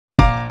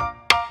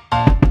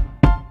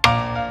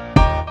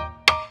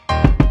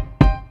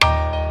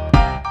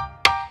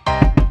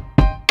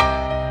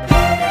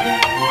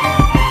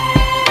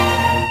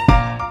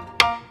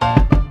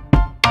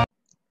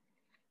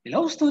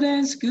Hello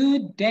students,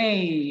 good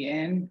day.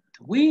 And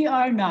we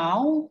are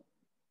now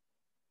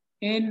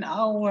in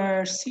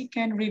our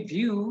second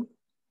review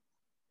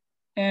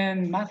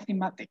in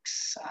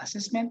Mathematics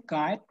Assessment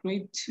Guide,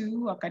 Grade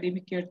 2,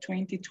 Academic Year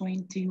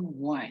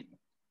 2021.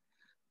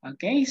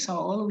 Okay, so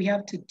all we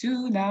have to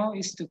do now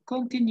is to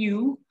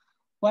continue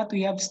what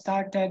we have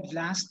started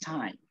last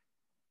time.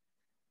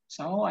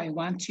 So I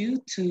want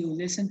you to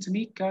listen to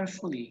me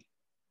carefully.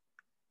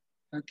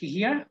 Okay,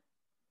 here.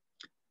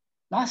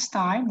 Last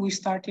time we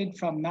started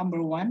from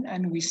number 1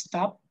 and we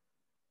stopped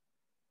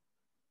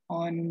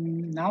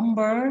on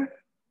number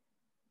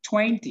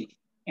 20.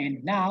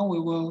 And now we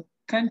will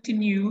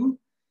continue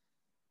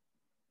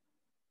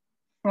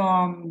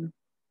from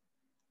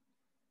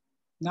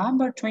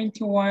number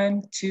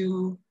 21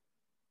 to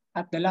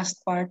at the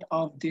last part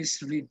of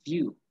this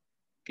review.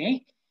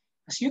 Okay,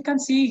 as you can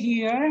see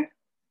here,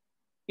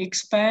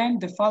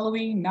 expand the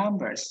following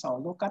numbers. So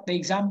look at the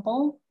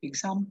example.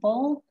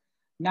 Example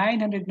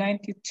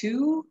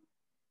 992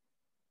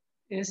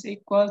 is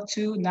equal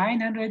to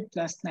 900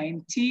 plus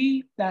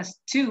 90 plus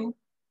 2.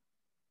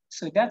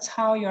 So that's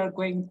how you're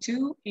going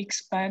to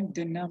expand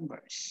the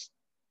numbers.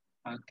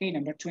 Okay,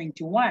 number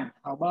 21.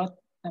 How about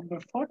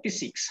number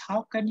 46?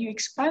 How can you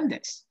expand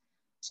this?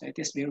 So it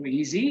is very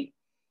easy.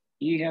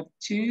 You have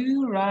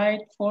to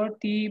write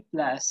 40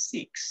 plus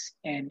 6.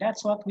 And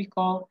that's what we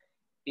call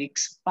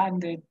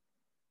expanded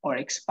or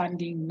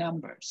expanding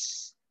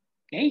numbers.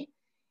 Okay,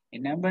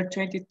 in number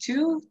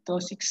 22,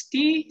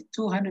 260,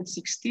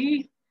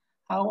 260.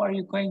 How are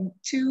you going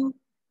to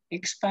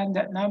expand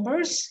that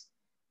numbers?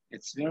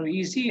 It's very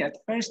easy.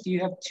 At first,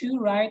 you have to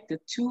write the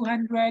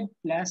 200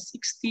 plus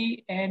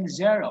 60 and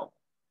 0.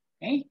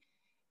 Okay?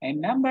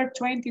 And number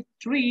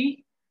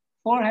 23,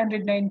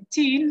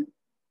 419,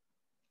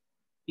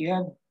 you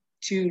have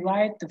to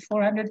write the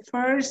 400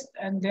 first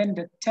and then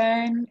the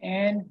 10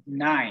 and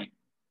 9.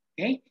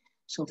 Okay?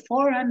 So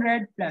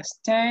 400 plus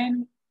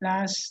 10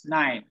 plus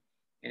 9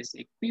 is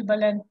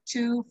equivalent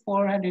to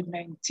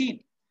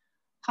 419.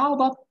 How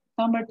about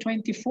number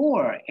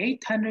 24,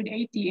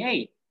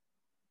 888?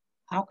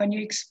 How can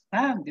you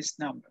expand this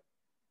number?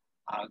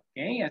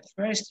 Okay, at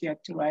first you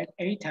have to write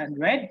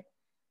 800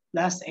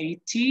 plus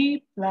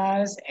 80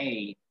 plus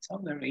 8. So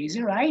very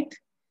easy, right?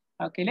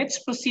 Okay,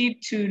 let's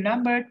proceed to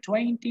number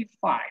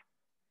 25.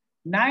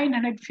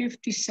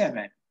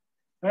 957.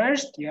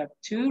 First, you have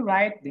to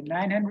write the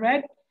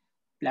 900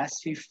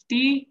 plus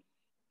 50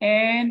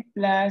 and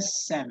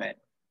plus 7.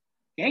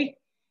 Okay,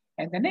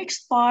 and the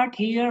next part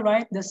here,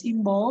 write the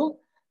symbol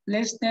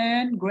less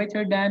than,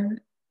 greater than,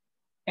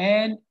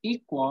 and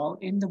equal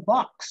in the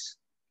box.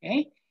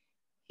 Okay,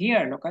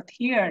 here, look at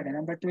here, the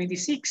number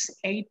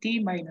 26, 80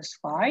 minus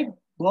 5,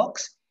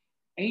 box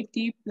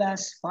 80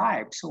 plus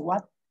 5. So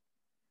what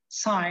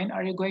sign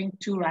are you going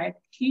to write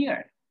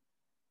here?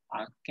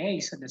 Okay,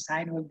 so the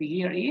sign will be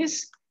here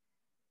is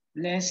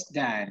less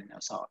than.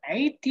 So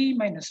 80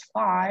 minus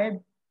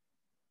 5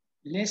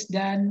 less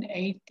than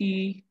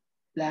 80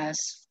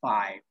 plus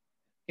 5.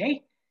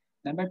 Okay,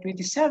 number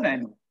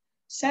 27,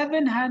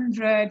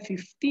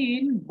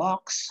 715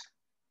 box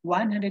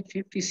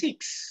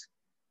 156.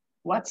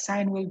 What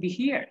sign will be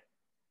here?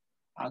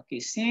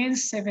 Okay,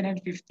 since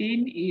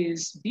 715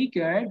 is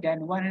bigger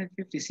than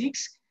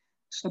 156,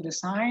 so the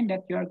sign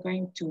that you're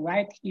going to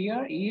write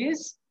here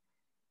is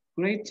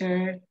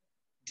greater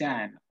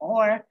than,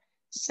 or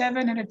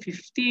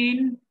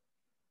 715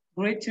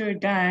 greater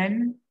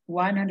than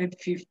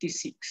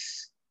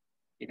 156.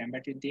 Okay,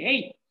 number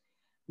 28,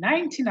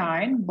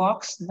 99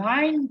 box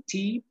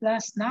 90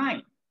 plus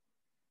 9.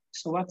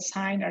 So what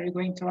sign are you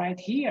going to write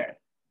here?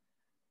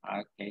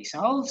 Okay,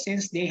 so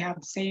since they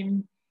have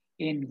same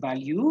in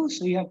value,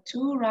 so you have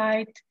to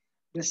write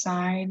the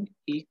sign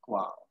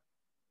equal.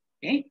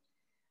 Okay,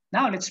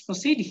 now let's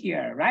proceed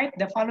here. Write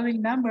the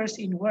following numbers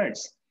in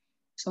words.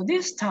 So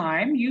this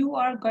time you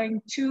are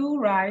going to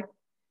write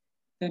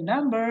the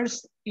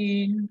numbers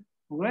in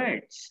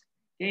words.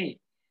 Okay,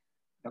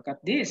 look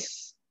at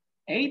this,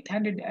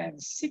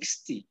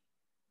 860.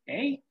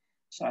 Okay,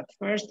 so at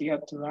first you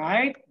have to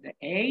write the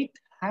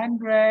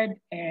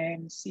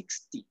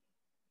 860.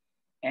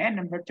 And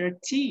number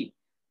 30,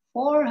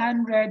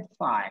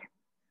 405.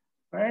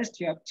 First,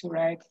 you have to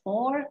write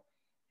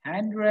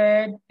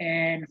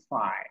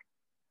 405.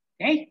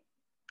 Okay?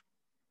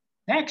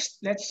 Next,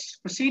 let's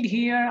proceed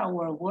here,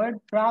 our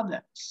word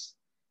problems.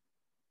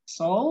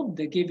 Solve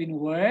the given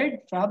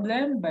word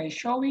problem by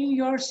showing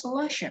your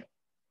solution.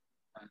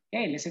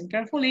 Okay, listen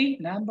carefully.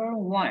 Number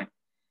 1,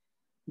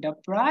 the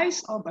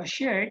price of a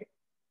shirt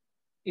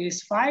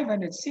is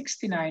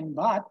 569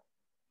 baht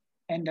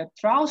and the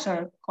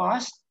trouser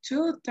costs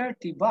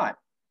 230 baht.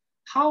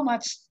 How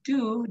much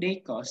do they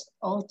cost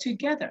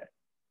altogether?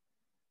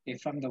 Okay,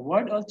 from the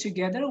word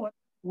altogether,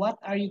 what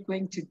are you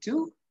going to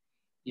do?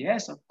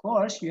 Yes, of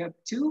course, you have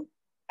to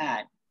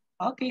add.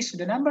 Okay, so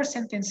the number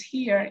sentence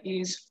here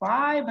is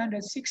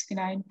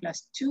 569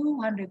 plus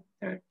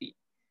 230.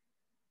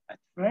 At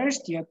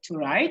first, you have to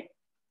write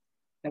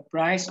the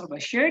price of a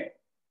shirt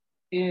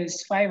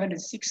is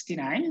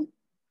 569,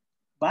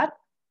 but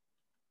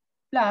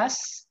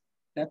plus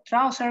the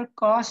trouser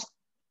cost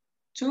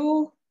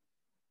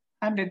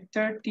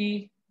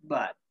 230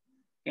 baht.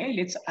 Okay,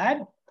 let's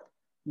add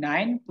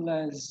 9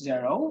 plus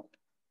 0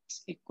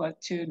 is equal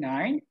to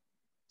 9.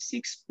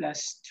 6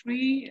 plus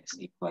 3 is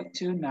equal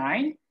to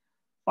 9.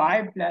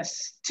 5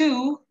 plus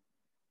 2,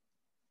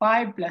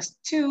 5 plus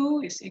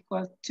 2 is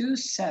equal to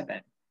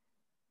 7.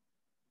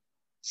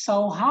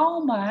 So how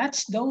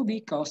much do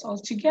they cost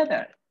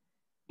altogether?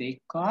 They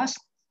cost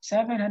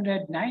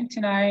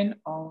 799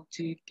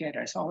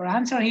 altogether. So our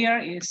answer here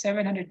is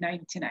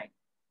 799.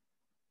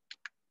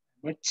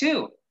 Number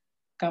 2,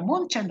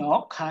 Kamun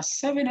Chanok has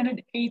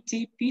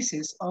 780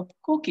 pieces of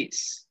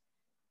cookies.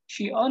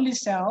 She only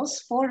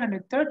sells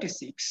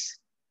 436.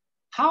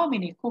 How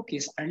many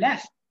cookies are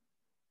left?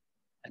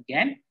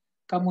 Again,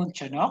 Kamun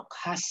Chanok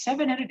has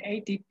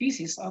 780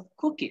 pieces of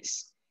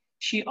cookies.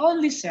 She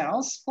only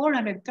sells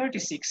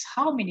 436.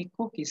 How many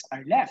cookies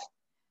are left?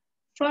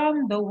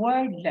 From the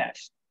word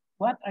left,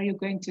 what are you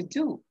going to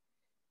do?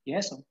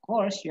 Yes, of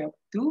course, you have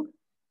to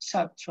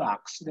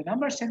subtract. So the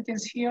number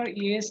sentence here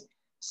is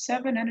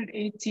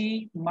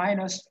 780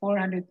 minus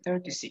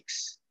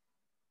 436.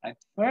 At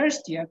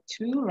first, you have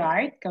to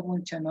write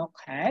Kamun Chanok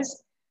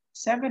has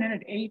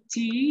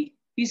 780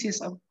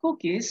 pieces of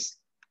cookies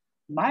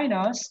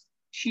minus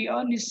she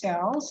only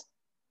sells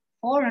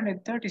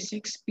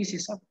 436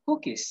 pieces of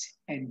cookies.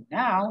 And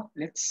now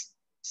let's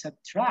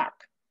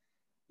subtract.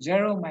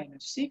 0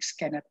 minus 6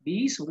 cannot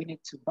be, so we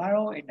need to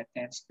borrow in the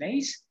tens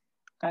place.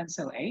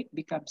 Cancel 8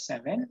 becomes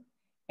 7,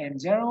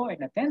 and 0 in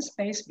the tens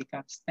place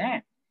becomes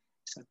 10.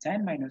 So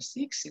 10 minus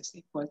 6 is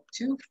equal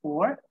to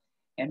 4,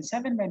 and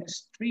 7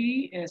 minus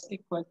 3 is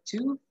equal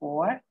to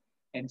 4,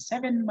 and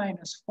 7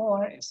 minus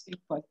 4 is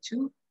equal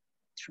to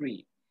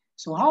 3.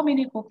 So how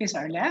many cookies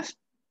are left?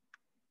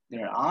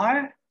 There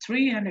are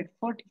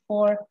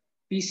 344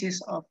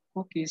 pieces of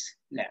cookies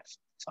left.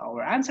 So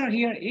our answer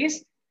here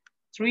is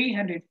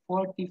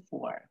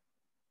 344.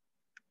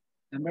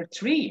 Number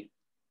 3,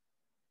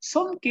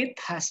 Somkit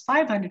has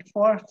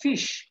 504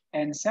 fish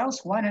and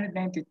sells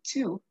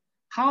 192.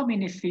 How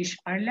many fish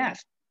are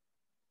left?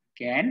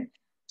 Again,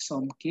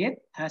 Somkit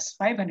has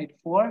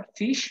 504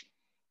 fish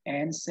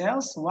and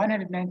sells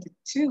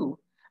 192.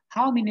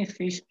 How many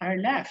fish are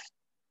left?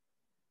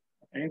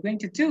 What are you going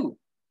to do?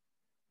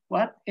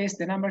 What is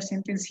the number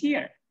sentence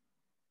here?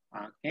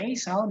 Okay,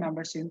 so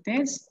number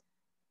sentence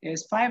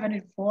is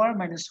 504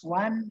 minus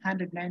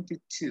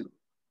 192.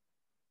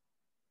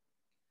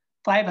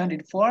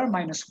 504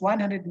 minus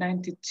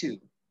 192.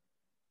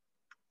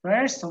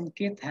 First,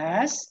 Somkit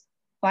has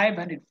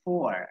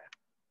 504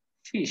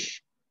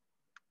 fish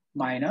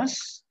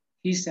minus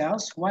he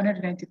sells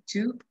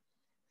 192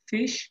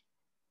 fish,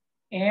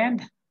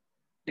 and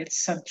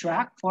let's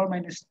subtract 4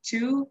 minus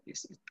 2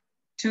 is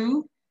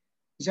 2.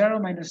 0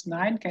 minus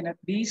 9 cannot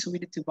be, so we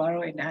need to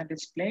borrow in the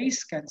hundreds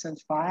place. Cancel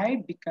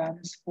 5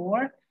 becomes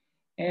 4,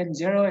 and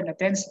 0 in the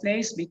tens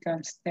place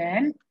becomes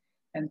 10.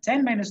 And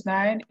 10 minus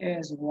 9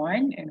 is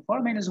 1, and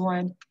 4 minus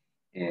 1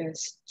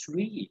 is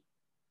 3.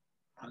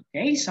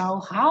 Okay, so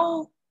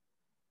how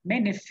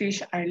many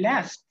fish are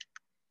left?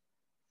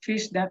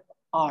 Fish that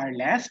are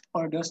left,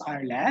 or those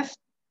are left?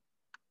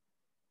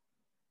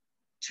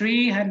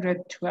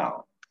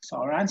 312. So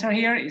our answer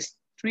here is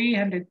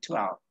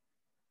 312.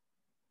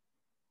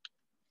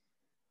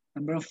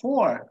 Number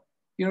 4,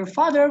 your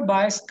father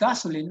buys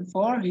gasoline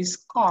for his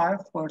car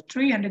for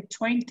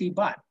 320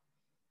 baht.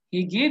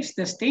 He gives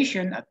the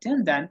station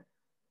attendant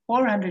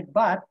 400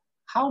 baht.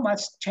 How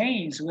much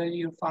change will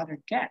your father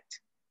get?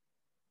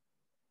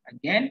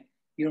 Again,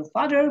 your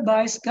father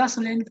buys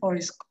gasoline for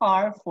his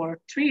car for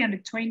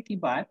 320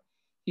 baht.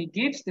 He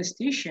gives the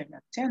station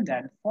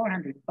attendant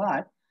 400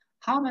 baht.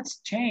 How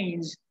much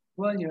change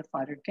will your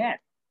father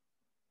get?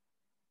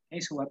 Okay,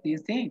 so what do you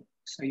think?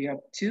 So you have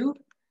to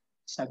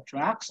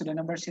subtract. So the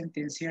number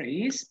sentence here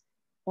is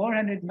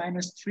 400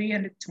 minus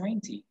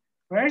 320.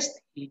 First,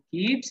 he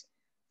gives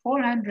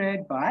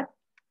 400 baht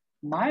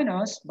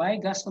minus buy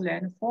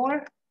gasoline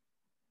for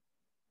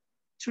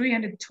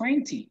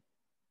 320.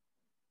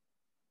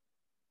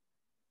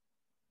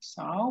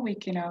 So we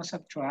can now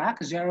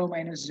subtract 0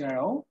 minus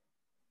 0.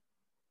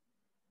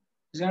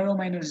 0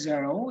 minus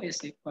 0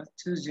 is equal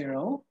to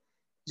 0.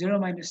 0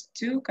 minus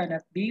 2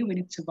 cannot be. We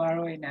need to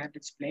borrow in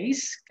hundreds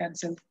place.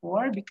 Cancel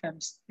 4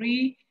 becomes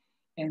 3.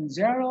 And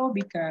 0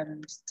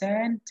 becomes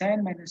 10.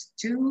 10 minus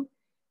 2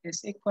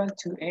 is equal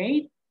to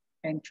 8.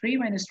 And 3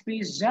 minus 3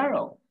 is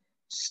 0.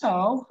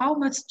 So how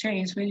much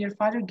change will your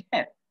father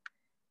get?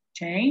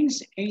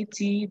 Change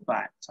 80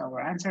 baht. So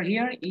our answer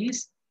here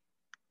is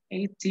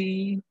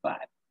 80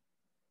 baht.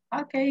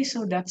 Okay,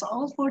 so that's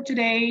all for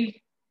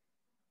today.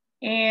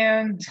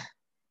 And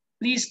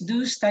please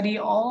do study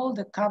all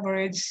the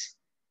coverage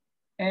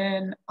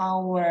in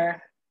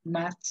our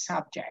math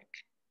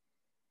subject.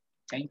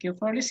 Thank you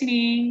for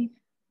listening.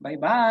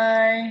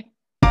 Bye-bye.